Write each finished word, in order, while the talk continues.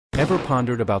Ever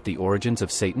pondered about the origins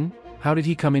of Satan? How did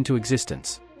he come into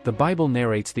existence? The Bible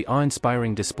narrates the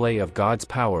awe-inspiring display of God's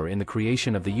power in the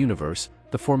creation of the universe,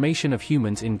 the formation of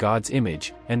humans in God's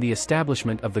image, and the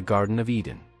establishment of the Garden of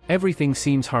Eden. Everything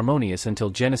seems harmonious until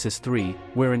Genesis 3,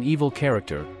 where an evil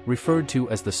character, referred to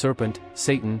as the serpent,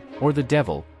 Satan, or the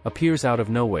devil, appears out of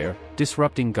nowhere,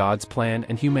 disrupting God's plan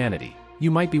and humanity.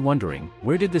 You might be wondering,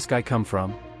 where did this guy come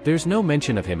from? There's no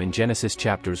mention of him in Genesis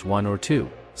chapters 1 or 2.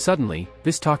 Suddenly,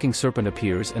 this talking serpent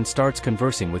appears and starts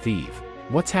conversing with Eve.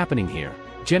 What's happening here?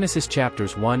 Genesis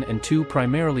chapters 1 and 2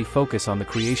 primarily focus on the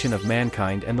creation of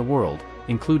mankind and the world,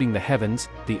 including the heavens,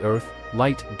 the earth,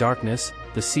 light, darkness,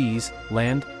 the seas,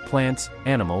 land, plants,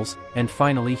 animals, and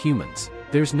finally humans.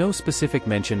 There's no specific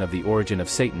mention of the origin of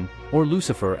Satan, or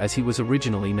Lucifer as he was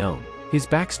originally known. His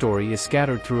backstory is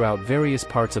scattered throughout various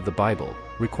parts of the Bible,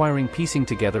 requiring piecing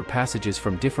together passages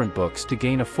from different books to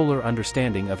gain a fuller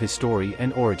understanding of his story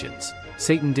and origins.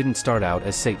 Satan didn't start out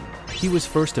as Satan. He was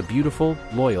first a beautiful,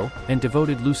 loyal, and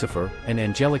devoted Lucifer, an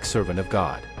angelic servant of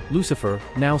God. Lucifer,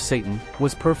 now Satan,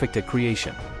 was perfect at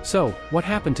creation. So, what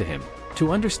happened to him?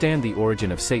 To understand the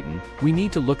origin of Satan, we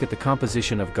need to look at the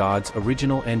composition of God's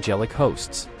original angelic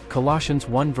hosts. Colossians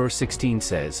 1 verse 16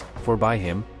 says, "For by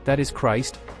him, that is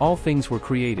Christ, all things were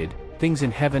created, things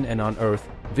in heaven and on earth,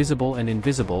 visible and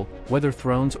invisible, whether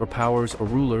thrones or powers or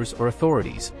rulers or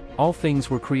authorities, all things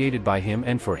were created by him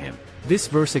and for him." This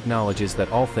verse acknowledges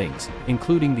that all things,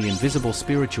 including the invisible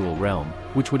spiritual realm,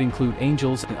 which would include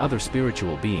angels and other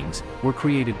spiritual beings, were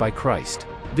created by Christ.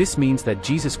 This means that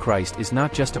Jesus Christ is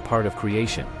not just a part of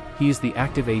creation, he is the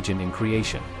active agent in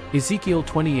creation. Ezekiel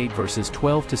 28 verses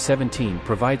 12 to 17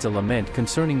 provides a lament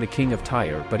concerning the king of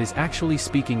Tyre but is actually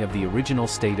speaking of the original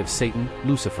state of Satan,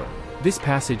 Lucifer. This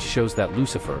passage shows that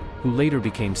Lucifer, who later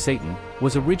became Satan,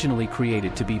 was originally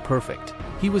created to be perfect.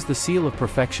 He was the seal of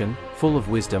perfection, full of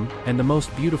wisdom, and the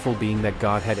most beautiful being that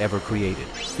God had ever created.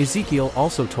 Ezekiel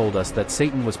also told us that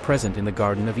Satan was present in the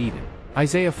Garden of Eden.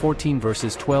 Isaiah 14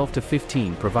 verses 12 to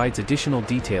 15 provides additional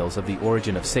details of the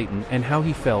origin of Satan and how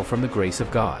he fell from the grace of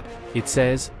God. It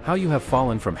says, "How you have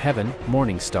fallen from heaven,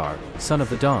 morning star, son of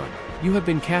the dawn. You have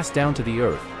been cast down to the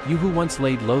earth, you who once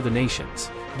laid low the nations."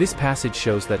 This passage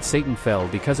shows that Satan fell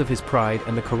because of his pride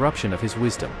and the corruption of his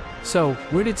wisdom. So,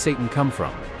 where did Satan come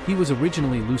from? He was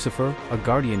originally Lucifer, a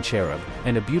guardian cherub,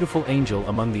 and a beautiful angel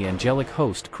among the angelic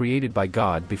host created by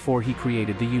God before he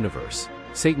created the universe.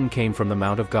 Satan came from the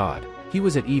Mount of God. He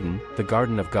was at Eden, the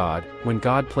Garden of God, when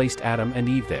God placed Adam and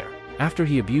Eve there. After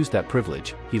he abused that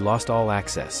privilege, he lost all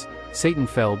access. Satan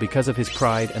fell because of his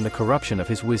pride and the corruption of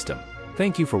his wisdom.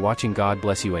 Thank you for watching. God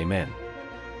bless you. Amen.